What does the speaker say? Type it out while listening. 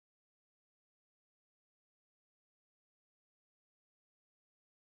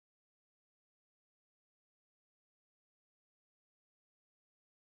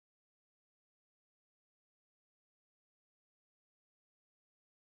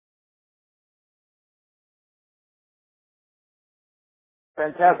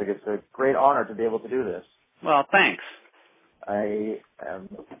fantastic. It's a great honor to be able to do this. Well, thanks. I am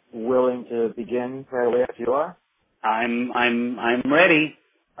willing to begin right away if you are. I'm ready.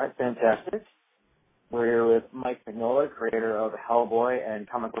 All right, fantastic. We're here with Mike Mingola, creator of Hellboy and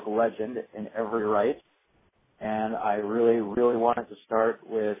comic book legend in every right. And I really, really wanted to start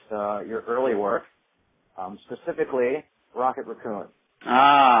with your early work, specifically Rocket Raccoon.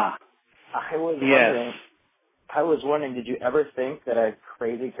 Ah, I was yes. wondering, did you ever think that a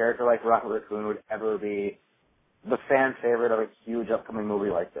crazy character like Rocket Raccoon would ever be the fan favorite of a huge upcoming movie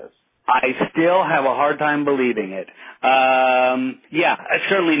like this? I still have a hard time believing it. Yeah,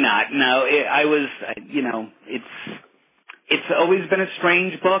 certainly not. No, I was, it's always been a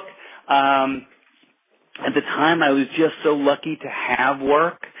strange book. At the time, I was just so lucky to have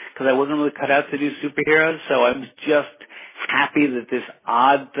work because I wasn't really cut out to do superheroes, so I was just happy that this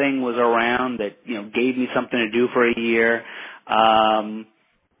odd thing was around that, gave me something to do for a year.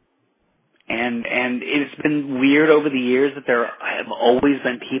 And it's been weird over the years that there have always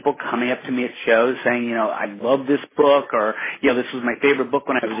been people coming up to me at shows saying, I love this book, or, this was my favorite book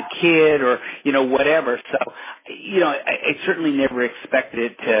when I was a kid, or, whatever. So, I certainly never expected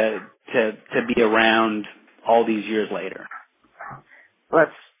it to be around all these years later.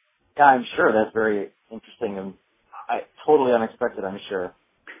 I'm sure that's very interesting and totally unexpected, I'm sure.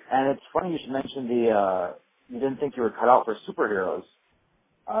 And it's funny you should mention you didn't think you were cut out for superheroes.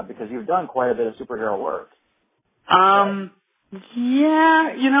 Because you've done quite a bit of superhero work. Yeah,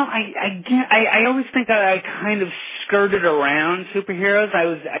 I always think that I kind of skirted around superheroes. I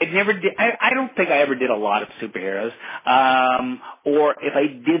don't think I ever did a lot of superheroes. Or if I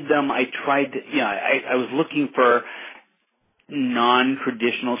did them, I tried to, I was looking for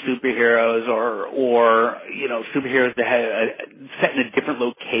non-traditional superheroes or superheroes that had set in a different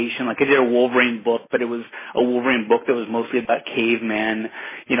location. Like I did a Wolverine book, but it was a Wolverine book that was mostly about cavemen.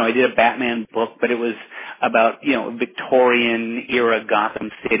 I did a Batman book, but it was about, Victorian era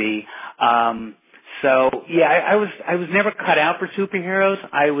Gotham City. So yeah, I was never cut out for superheroes.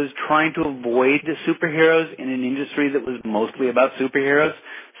 I was trying to avoid the superheroes in an industry that was mostly about superheroes.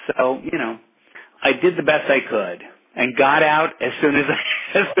 So, I did the best I could. And got out as soon as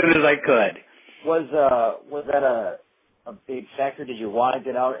I could. Was that a big factor? Did you want to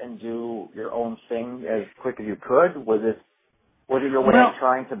get out and do your own thing as quick as you could? Was it your way of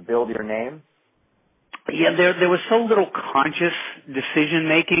trying to build your name? Yeah, there was so little conscious decision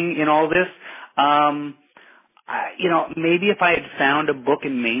making in all this. Maybe if I had found a book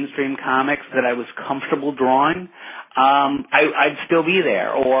in mainstream comics that I was comfortable drawing, I'd still be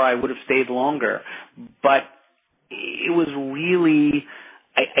there, or I would have stayed longer. But it was really,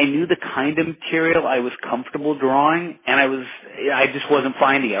 I knew the kind of material I was comfortable drawing, and I just wasn't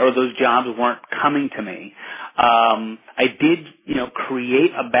finding it, or those jobs weren't coming to me. I did,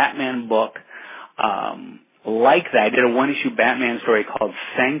 create a Batman book, like that. I did a one-issue Batman story called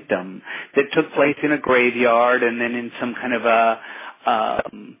Sanctum that took place in a graveyard and then in some kind of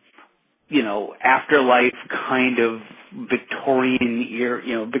afterlife kind of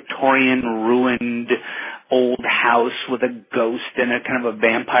Victorian ruined old house with a ghost and a kind of a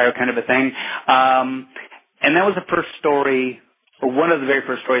vampire kind of a thing. And that was the first story, or one of the very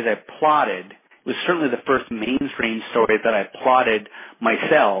first stories I plotted. It was certainly the first mainstream story that I plotted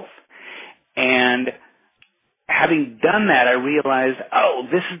myself. And having done that, I realized,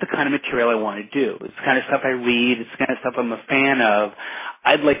 this is the kind of material I want to do. It's the kind of stuff I read. It's the kind of stuff I'm a fan of.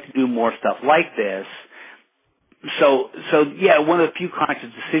 I'd like to do more stuff like this. So yeah, one of the few conscious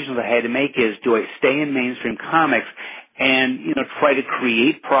decisions I had to make is, do I stay in mainstream comics and, try to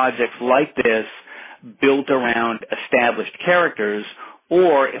create projects like this built around established characters,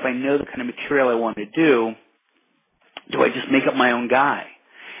 or if I know the kind of material I want to do I just make up my own guy?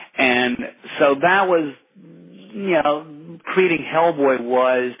 And so that was, creating Hellboy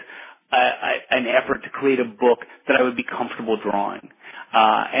was an effort to create a book that I would be comfortable drawing.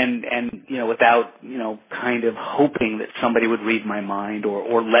 Without, kind of hoping that somebody would read my mind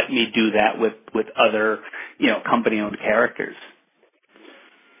or let me do that with other, company-owned characters.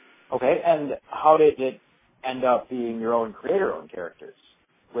 Okay, and how did it end up being your own creator-owned characters?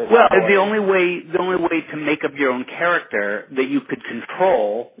 Well, the only way to make up your own character that you could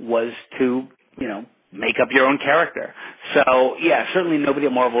control was to, make up your own character. So, yeah, certainly nobody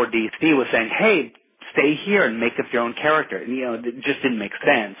at Marvel or DC was saying, hey, stay here and make up your own character. It just didn't make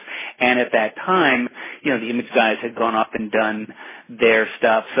sense. And at that time, the Image guys had gone off and done their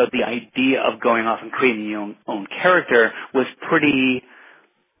stuff. So the idea of going off and creating your own character was pretty,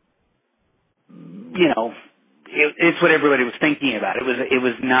 it's what everybody was thinking about. It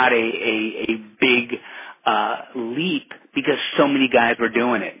was not a big leap, because so many guys were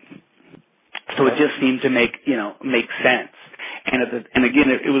doing it. So it just seemed to make sense. And again,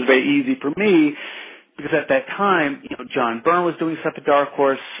 it was very easy for me because at that time, John Byrne was doing stuff at Dark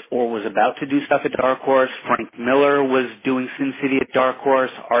Horse or was about to do stuff at Dark Horse. Frank Miller was doing Sin City at Dark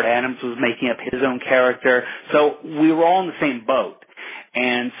Horse. Art Adams was making up his own character. So we were all in the same boat.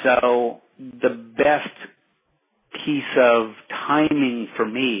 And so the best piece of timing for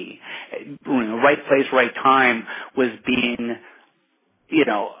me, right place, right time, was being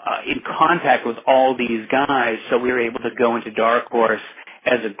in contact with all these guys, so we were able to go into Dark Horse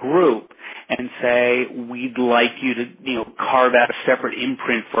as a group and say, we'd like you to, carve out a separate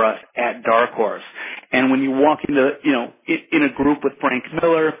imprint for us at Dark Horse. And when you walk into, in a group with Frank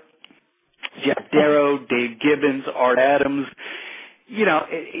Miller, Jeff Darrow, Dave Gibbons, Art Adams,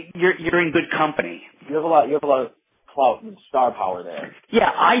 you're in good company. You have a lot of clout and star power there. Yeah,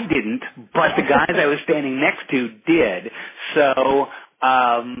 I didn't, but the guys I was standing next to did. So,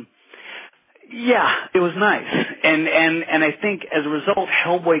 yeah, it was nice. And I think as a result,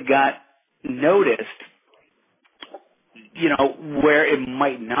 Hellboy got noticed, where it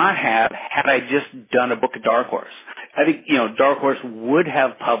might not have had I just done a book at Dark Horse. I think, Dark Horse would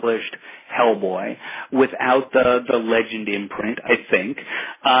have published Hellboy without the Legend imprint, I think.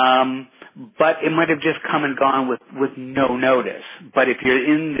 But it might have just come and gone with no notice. But if you're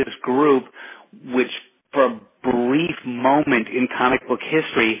in this group, which for a brief moment in comic book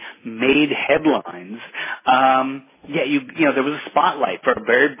history made headlines, there was a spotlight for a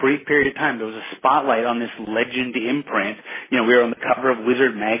very brief period of time. There was a spotlight on this Legend imprint. We were on the cover of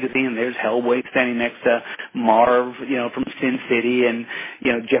Wizard magazine, and there's Hellboy standing next to Marv, from Sin City, and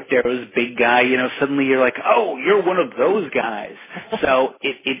Jeff Darrow's big guy. Suddenly you're like, oh, you're one of those guys. So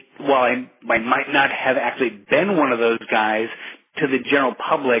while I might not have actually been one of those guys, to the general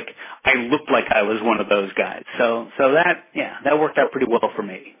public, I looked like I was one of those guys. So that worked out pretty well for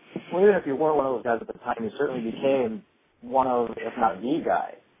me. Well, even if you weren't one of those guys at the time, you certainly became one of, if not the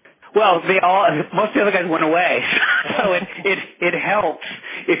guy. Well, most of the other guys went away, so it helps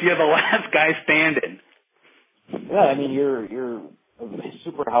if you're the last guy standing. Yeah, I mean, you're a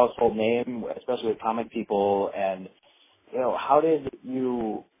super household name, especially with comic people, and how did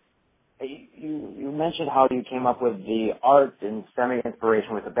you mentioned how you came up with the art and stemming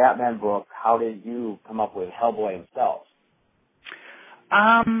inspiration with the Batman book. How did you come up with Hellboy himself?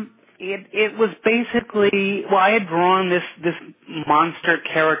 It was basically, I had drawn this monster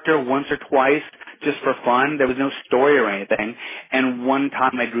character once or twice just for fun. There was no story or anything. And one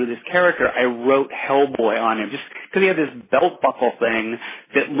time I drew this character, I wrote Hellboy on him just because he had this belt buckle thing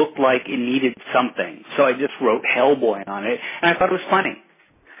that looked like it needed something. So I just wrote Hellboy on it, and I thought it was funny.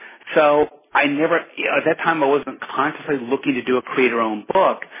 So I never, at that time I wasn't consciously looking to do a creator-owned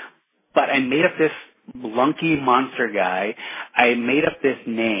book, but I made up this lunky monster guy. I made up this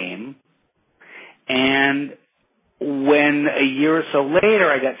name, and when a year or so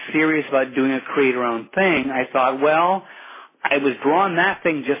later I got serious about doing a creator-owned thing, I thought, well, I was drawing that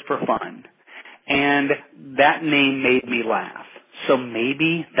thing just for fun, and that name made me laugh. So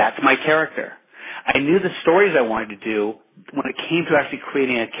maybe that's my character. I knew the stories I wanted to do. When it came to actually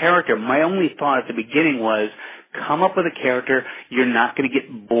creating a character, my only thought at the beginning was, come up with a character you're not going to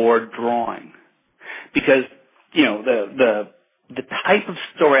get bored drawing. Because, the type of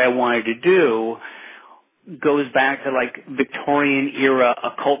story I wanted to do goes back to like Victorian era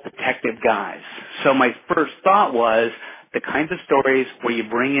occult detective guys. So my first thought was the kinds of stories where you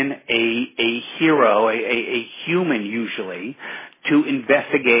bring in a hero, a human usually, to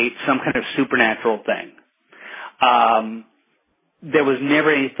investigate some kind of supernatural thing. There was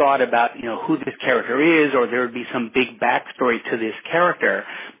never any thought about, who this character is, or there would be some big backstory to this character.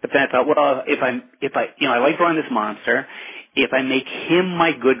 But then I thought, well, if I like drawing this monster, if I make him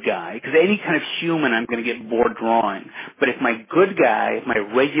my good guy, because any kind of human I'm going to get bored drawing. But if my good guy, if my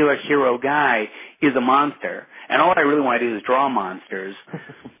regular hero guy is a monster, and all I really want to do is draw monsters,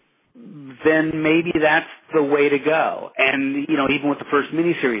 then maybe that's the way to go. And, even with the first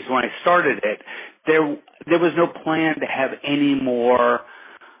miniseries, when I started it, there was no plan to have any more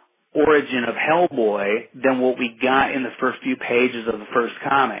origin of Hellboy than what we got in the first few pages of the first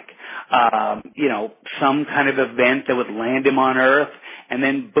comic. Some kind of event that would land him on Earth, and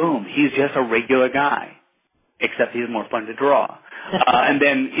then boom, he's just a regular guy, except he's more fun to draw. And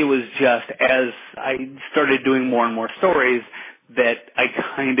then it was just as I started doing more and more stories that I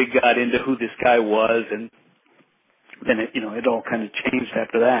kind of got into who this guy was, and then it all kind of changed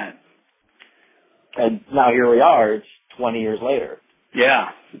after that. And now here we are, it's 20 years later. Yeah.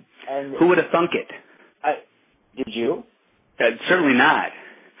 And who would have thunk it? Did you? Certainly not.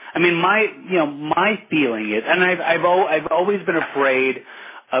 I mean, my feeling is, and I've always been afraid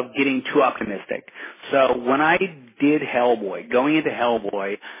of getting too optimistic. So when I did Hellboy, going into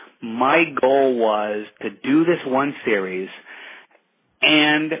Hellboy, my goal was to do this one series,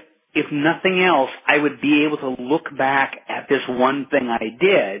 and if nothing else, I would be able to look back at this one thing I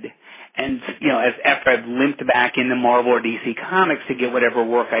did, and as after I've limped back into Marvel or DC Comics to get whatever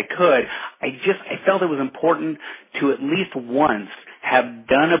work I could, I felt it was important to at least once have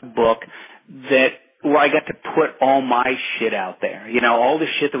done a book where I got to put all my shit out there. All the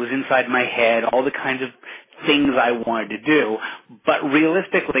shit that was inside my head, all the kinds of things I wanted to do. But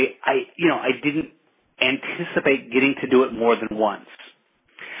realistically, I didn't anticipate getting to do it more than once.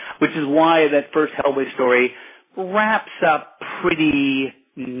 Which is why that first Hellboy story wraps up pretty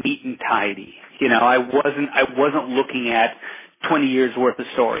neat and tidy. I wasn't looking at 20 years worth of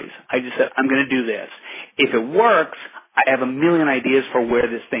stories. I just said, I'm going to do this. If it works, I have a million ideas for where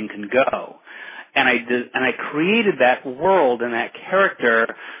this thing can go. And I created that world and that character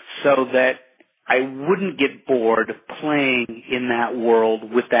so that I wouldn't get bored playing in that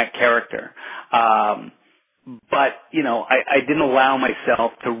world with that character. But, I didn't allow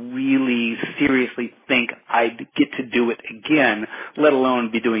myself to really seriously think I'd get to do it again, let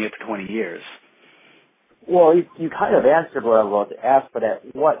alone be doing it for 20 years. Well, you kind of answered what I was about to ask, but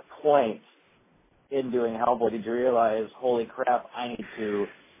at what point in doing Hellboy did you realize, holy crap, I need to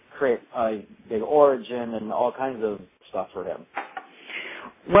create a big origin and all kinds of stuff for him?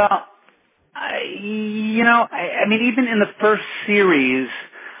 Well, I mean, even in the first series,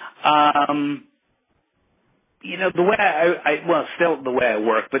 the way still the way I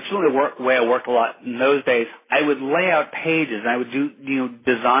work, but still the way I worked a lot in those days, I would lay out pages, and I would do,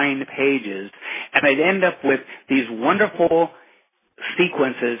 design pages, and I'd end up with these wonderful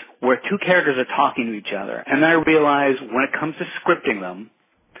sequences where two characters are talking to each other. And then I realized when it comes to scripting them,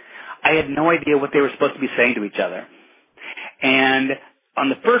 I had no idea what they were supposed to be saying to each other. And on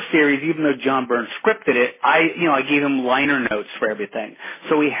the first series, even though John Byrne scripted it, I gave him liner notes for everything.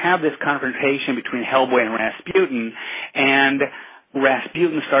 So we have this confrontation between Hellboy and Rasputin, and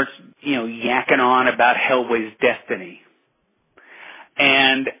Rasputin starts, yakking on about Hellboy's destiny.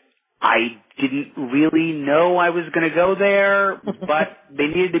 And I didn't really know I was going to go there, but they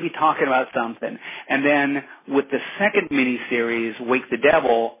needed to be talking about something. And then with the second miniseries, Wake the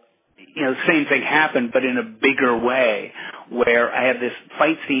Devil, same thing happened, but in a bigger way, where I had this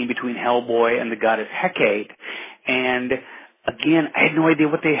fight scene between Hellboy and the goddess Hecate, and again, I had no idea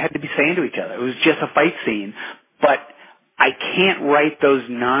what they had to be saying to each other. It was just a fight scene, but I can't write those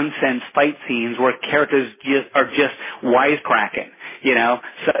nonsense fight scenes where characters are just wisecracking.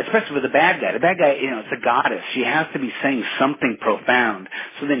 So especially with the bad guy. The bad guy, it's a goddess. She has to be saying something profound.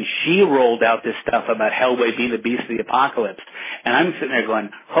 So then she rolled out this stuff about Hellboy being the beast of the apocalypse. And I'm sitting there going,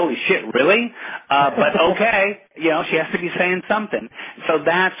 holy shit, really? But okay, she has to be saying something. So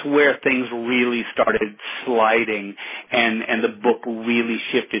that's where things really started sliding, and the book really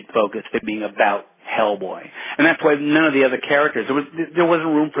shifted focus to being about Hellboy. And that's why none of the other characters, there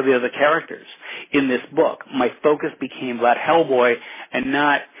wasn't room for the other characters in this book. My focus became about Hellboy and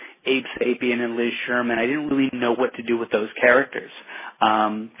not Abe Sapien and Liz Sherman. I didn't really know what to do with those characters.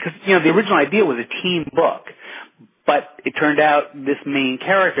 Because, the original idea was a team book. But it turned out this main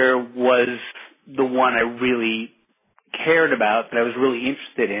character was the one I really cared about, that I was really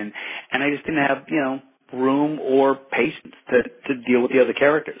interested in. And I just didn't have, room or patience to deal with the other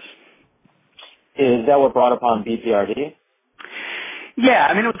characters. Is that what brought upon BPRD? Yeah,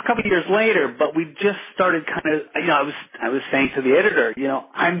 I mean, it was a couple of years later, but we just started kind of, I was saying to the editor,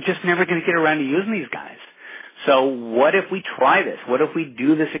 I'm just never going to get around to using these guys. So what if we try this? What if we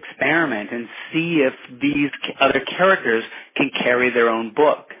do this experiment and see if these other characters can carry their own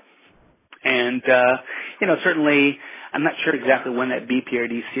book? And, certainly, I'm not sure exactly when that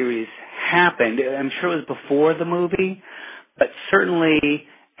BPRD series happened. I'm sure it was before the movie, but certainly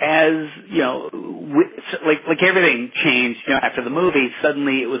as, like everything changed, after the movie,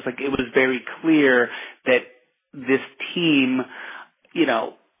 suddenly it was very clear that this team,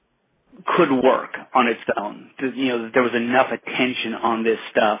 could work on its own. That there was enough attention on this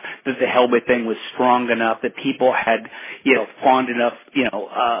stuff, that the Hellboy thing was strong enough, that people had, fond enough,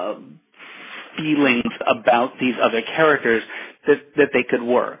 feelings about these other characters that they could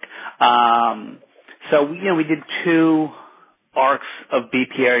work. So, we did 2 arcs of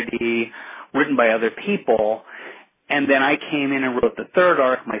BPRD written by other people, and then I came in and wrote the 3rd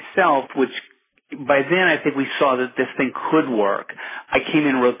arc myself, which by then I think we saw that this thing could work. I came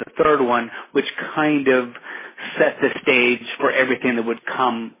in and wrote the 3rd one, which kind of set the stage for everything that would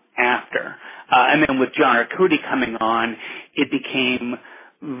come after. And then with John Arcudi coming on, it became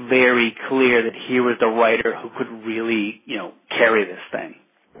very clear that he was the writer who could really, carry this thing.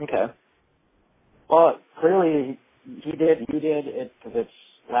 Okay. Well, clearly he did. You did it because it's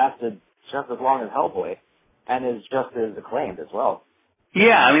lasted just as long as Hellboy, and is just as acclaimed as well.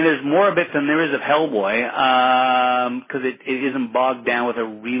 Yeah, I mean, there's more of it than there is of Hellboy, because it isn't bogged down with a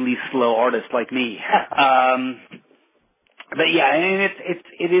really slow artist like me. But yeah, I mean,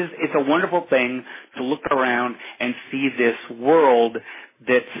 it's a wonderful thing to look around and see this world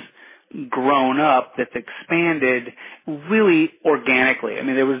that's grown up, that's expanded really organically. I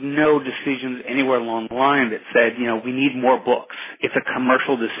mean, there was no decisions anywhere along the line that said, we need more books. It's a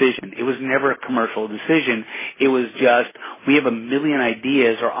commercial decision. It was never a commercial decision. It was just, we have a million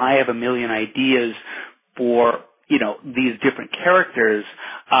ideas, or I have a million ideas for, these different characters.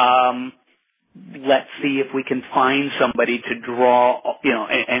 Let's see if we can find somebody to draw,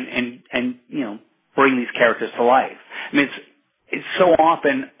 and bring these characters to life. I mean, it's so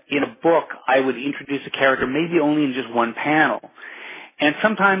often in a book I would introduce a character maybe only in just one panel. And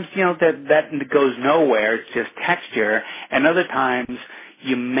sometimes, that goes nowhere, it's just texture, and other times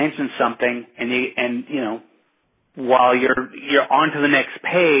you mention something and while you're on to the next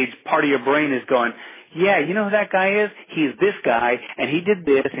page, part of your brain is going, yeah, you know who that guy is? He's this guy, and he did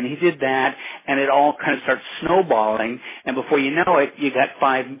this, and he did that, and it all kind of starts snowballing, and before you know it, you got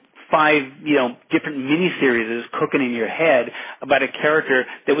five different miniseries cooking in your head about a character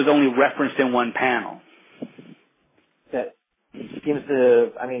that was only referenced in one panel. That seems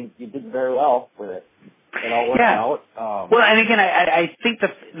to, you did very well with it. It all worked out. Well, and again, I think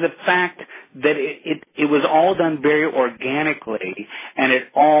the fact that it was all done very organically, and it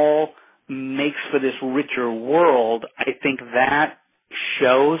all makes for this richer world, I think that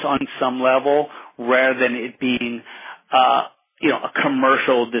shows on some level rather than it being a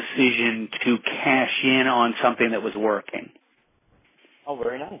commercial decision to cash in on something that was working. Oh,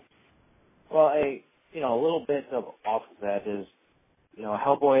 very nice. Well, a little bit of off of that is,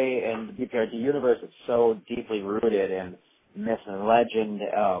 Hellboy and the BPRD universe is so deeply rooted in myth and legend.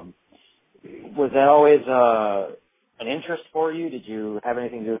 Was that always an interest for you? Did you have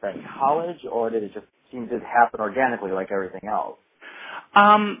anything to do with that in college, or did it just seem to happen organically like everything else?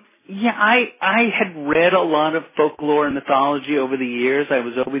 Yeah, I had read a lot of folklore and mythology over the years. I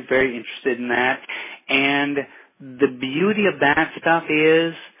was always very interested in that. And the beauty of that stuff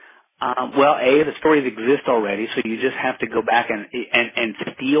is, the stories exist already, so you just have to go back and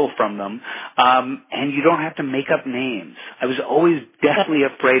steal from them. And you don't have to make up names. I was always deathly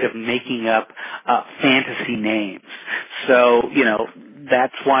afraid of making up fantasy names. So,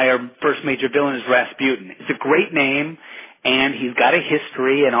 that's why our first major villain is Rasputin. It's a great name, and he's got a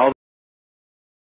history and all